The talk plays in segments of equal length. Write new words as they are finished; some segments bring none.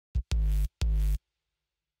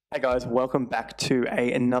Hey guys, welcome back to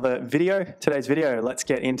another video. Today's video, let's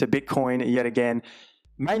get into Bitcoin yet again,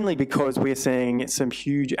 mainly because we're seeing some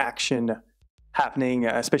huge action happening,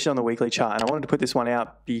 especially on the weekly chart. And I wanted to put this one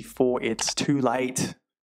out before it's too late.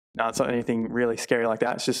 No, it's not anything really scary like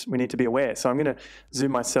that. It's just we need to be aware. So I'm going to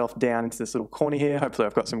zoom myself down into this little corner here. Hopefully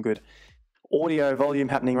I've got some good audio volume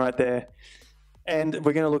happening right there. And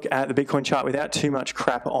we're going to look at the Bitcoin chart without too much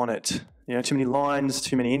crap on it. You know, too many lines,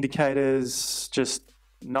 too many indicators, just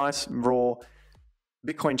nice raw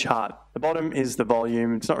Bitcoin chart. The bottom is the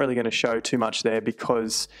volume. It's not really going to show too much there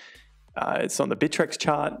because it's on the Bittrex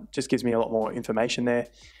chart. Just gives me a lot more information there.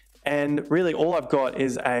 And really all I've got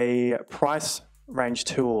is a price range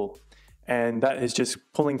tool. And that is just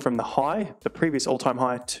pulling from the high, the previous all-time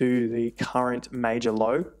high, to the current major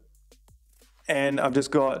low. And I've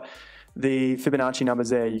just got the Fibonacci numbers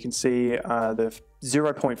there. You can see the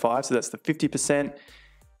 0.5, so that's the 50%.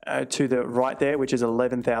 To the right there, which is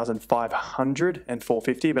 11,500 and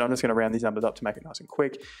 450, but I'm just going to round these numbers up to make it nice and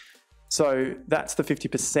quick. So that's the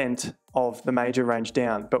 50% of the major range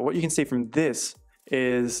down. But what you can see from this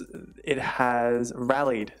is it has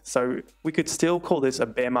rallied. So we could still call this a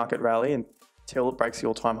bear market rally until it breaks the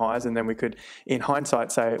all-time highs, and then we could, in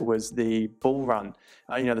hindsight, say it was the bull run,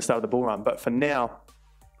 the start of the bull run. But for now,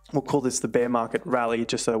 we'll call this the bear market rally,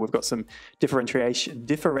 just so we've got some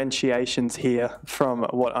differentiations here from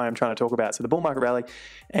what I am trying to talk about. So the bull market rally,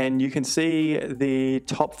 and you can see the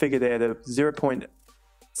top figure there, the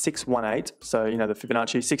 0.618. So, the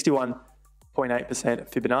Fibonacci,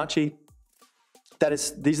 61.8% Fibonacci.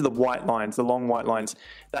 These are the white lines, the long white lines.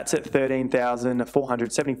 That's at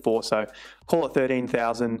 13,474. So call it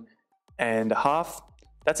 13,000 and a half.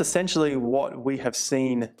 That's essentially what we have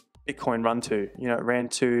seen Bitcoin run to. It ran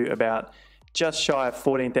to about just shy of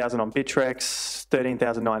 14,000 on Bittrex,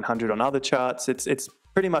 13,900 on other charts. It's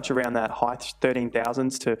pretty much around that high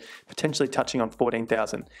 13,000s to potentially touching on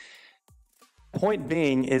 14,000. Point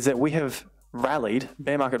being is that we have rallied,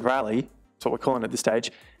 bear market rally, that's what we're calling it at this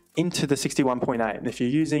stage, into the 61.8. And if you're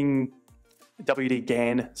using WD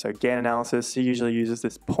GAN, so GAN analysis, it usually uses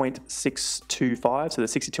this 0.625, so the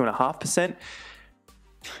 62.5%.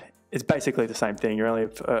 It's basically the same thing. You're only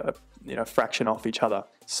a fraction off each other.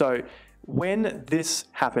 So when this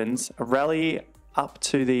happens, a rally up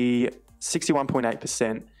to the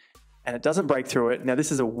 61.8%, and it doesn't break through it. Now this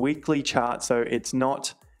is a weekly chart, so it's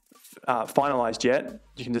not finalized yet.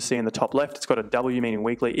 You can just see in the top left, it's got a W meaning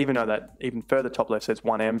weekly, even though that even further top left says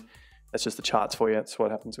 1M. That's just the charts for you. That's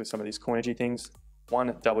what happens with some of these Coinergy things.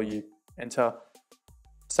 1W, enter,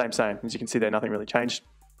 same. As you can see there, nothing really changed.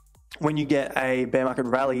 When you get a bear market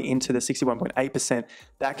rally into the 61.8%,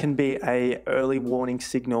 that can be an early warning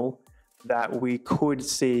signal that we could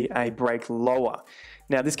see a break lower.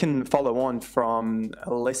 Now, this can follow on from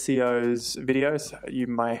Alessio's videos. You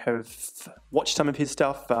may have watched some of his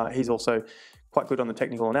stuff. He's also quite good on the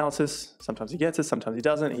technical analysis. Sometimes he gets it, sometimes he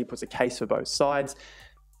doesn't. He puts a case for both sides.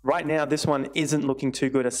 Right now, this one isn't looking too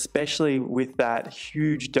good, especially with that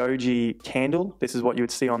huge doji candle. This is what you would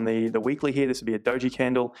see on the weekly here. This would be a doji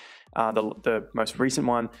candle, the most recent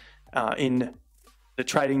one. In the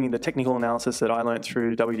trading, the technical analysis that I learned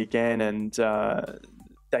through WD GAN and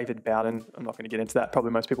David Bowden, I'm not going to get into that. Probably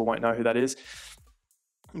most people won't know who that is.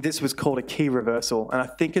 This was called a key reversal, and I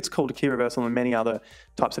think it's called a key reversal in many other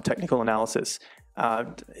types of technical analysis.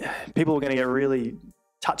 People are going to get really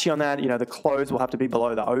touchy on that. The close will have to be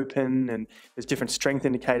below the open, and there's different strength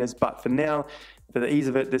indicators. But for now, for the ease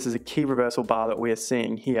of it, this is a key reversal bar that we're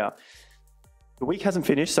seeing here. The week hasn't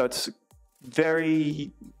finished, so it's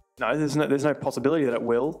there's no possibility that it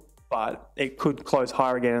will, but it could close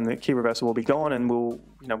higher again, and the key reversal will be gone, and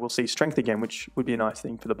we'll see strength again, which would be a nice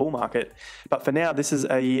thing for the bull market. But for now, this is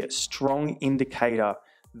a strong indicator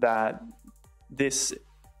that this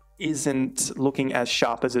isn't looking as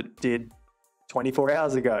sharp as it did 24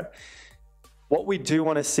 hours ago. What we do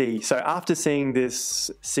want to see, so after seeing this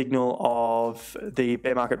signal of the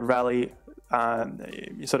bear market rally,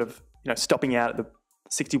 stopping out at the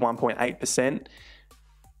 61.8%,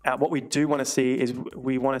 what we do want to see is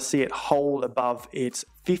we want to see it hold above its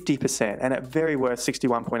 50%, and at very worst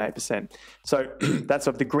 61.8%. So that's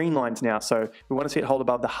of the green lines now. So we want to see it hold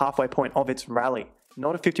above the halfway point of its rally,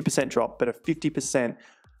 not a 50% drop, but a 50%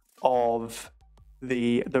 of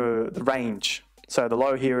the range. So the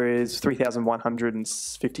low here is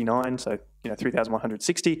 3,159, so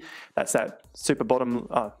 3,160. That's that super bottom,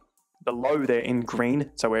 the low there in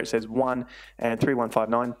green, so where it says 1 and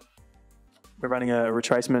 3,159. We're running a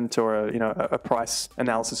retracement or a price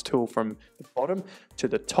analysis tool from the bottom to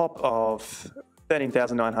the top of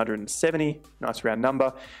 13,970, nice round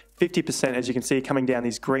number. 50%, as you can see, coming down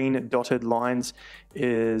these green dotted lines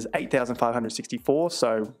is 8,564.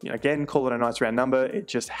 So again, call it a nice round number. It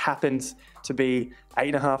just happens to be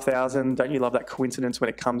 8,500. Don't you love that coincidence when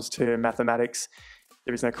it comes to mathematics?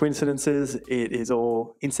 There is no coincidences. It is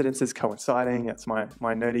all incidences coinciding. That's my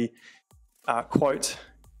nerdy quote.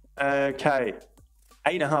 Okay.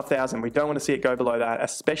 8,500. We don't want to see it go below that,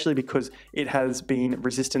 especially because it has been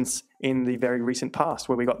resistance in the very recent past,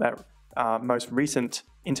 where we got that most recent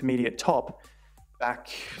intermediate top back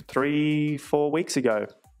 3-4 weeks ago.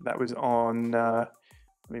 That was on, let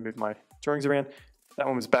me move my drawings around. That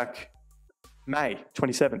one was back May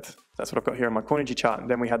 27th. That's what I've got here on my Coinergy chart. And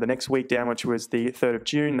then we had the next week down, which was the 3rd of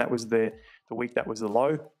June. That was the week that was the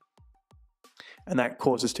low. And that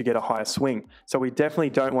caused us to get a higher swing. So we definitely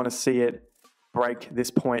don't want to see it break this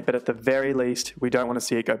point, but at the very least, we don't want to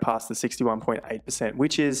see it go past the 61.8%,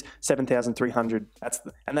 which is 7,300.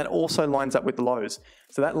 And that also lines up with the lows.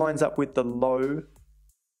 So that lines up with the low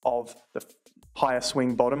of the higher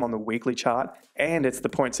swing bottom on the weekly chart, and it's the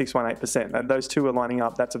 0.618%. And those two are lining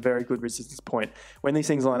up. That's a very good resistance point. When these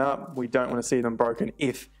things line up, we don't want to see them broken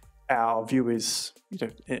if our view is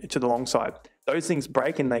to the long side. Those things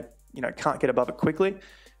break and they can't get above it quickly.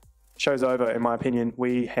 Show's over, in my opinion.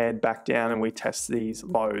 We head back down and we test these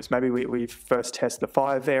lows. Maybe we first test the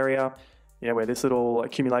 5 area, where this little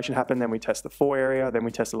accumulation happened, then we test the 4 area, then we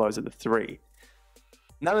test the lows at the 3.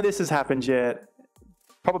 None of this has happened yet.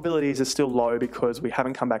 Probabilities are still low because we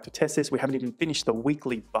haven't come back to test this. We haven't even finished the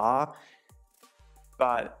weekly bar,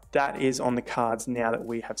 but that is on the cards now that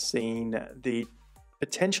we have seen the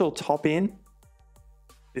potential top in.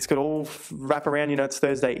 This could all wrap around, it's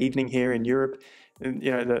Thursday evening here in Europe.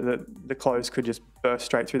 The close could just burst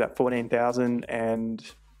straight through that 14,000 and,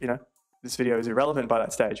 this video is irrelevant by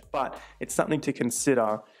that stage, but it's something to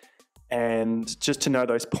consider and just to know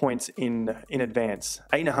those points in advance.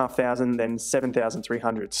 8,500, then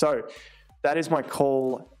 7,300. So that is my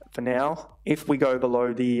call for now. If we go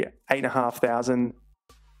below the 8,500,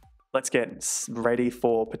 let's get ready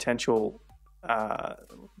for potential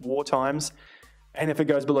war times. And if it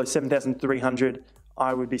goes below 7,300,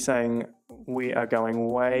 I would be saying we are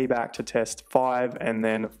going way back to test 5 and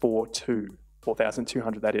then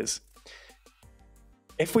 4,200, that is.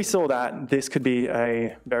 If we saw that, this could be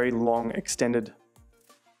a very long, extended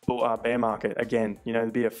bear market. Again,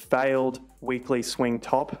 it'd be a failed weekly swing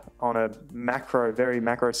top on a very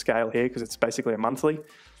macro scale here, because it's basically a monthly.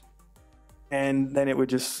 And then it would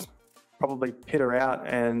just probably peter out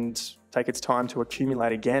and take its time to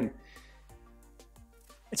accumulate again.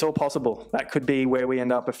 It's all possible. That could be where we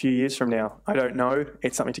end up a few years from now. I don't know.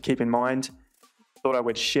 It's something to keep in mind. Thought I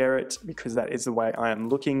would share it because that is the way I am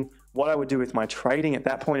looking. What I would do with my trading at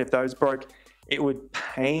that point, if those broke, it would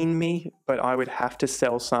pain me, but I would have to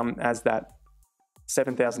sell some as that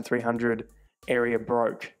 7,300 area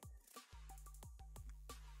broke.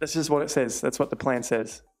 That's just what it says. That's what the plan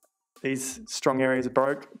says. These strong areas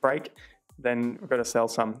break, then we've got to sell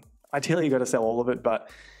some. Ideally, you've got to sell all of it, but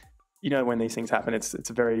when these things happen, it's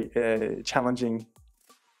a very challenging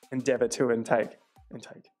endeavor to intake.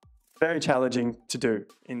 Very challenging to do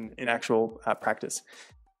in actual practice.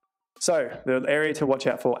 So the area to watch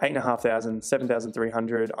out for, 8,500,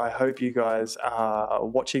 7,300. I hope you guys are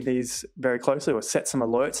watching these very closely or set some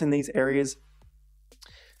alerts in these areas.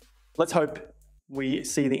 Let's hope we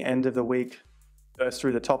see the end of the week burst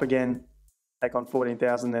through the top again, take on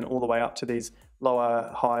 14,000, then all the way up to these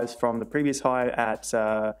lower highs from the previous high at,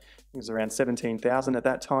 it was around 17,000 at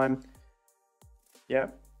that time. Yeah,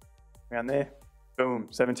 around there. Boom,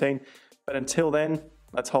 17. But until then,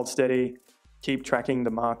 let's hold steady, keep tracking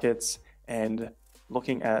the markets and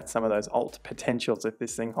looking at some of those alt potentials if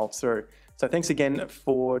this thing holds through. So thanks again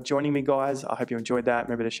for joining me, guys. I hope you enjoyed that.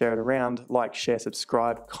 Remember to share it around, like, share,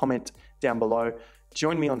 subscribe, comment down below.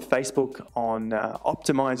 Join me on Facebook on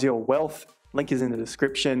Optimize Your Wealth. Link is in the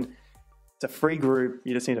description. It's a free group.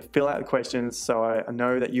 You just need to fill out the questions so I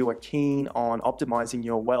know that you are keen on optimizing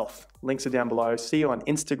your wealth. Links are down below. See you on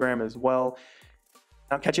Instagram as well.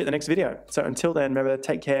 I'll catch you at the next video. So until then, remember,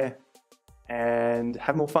 take care and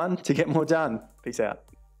have more fun to get more done. Peace out.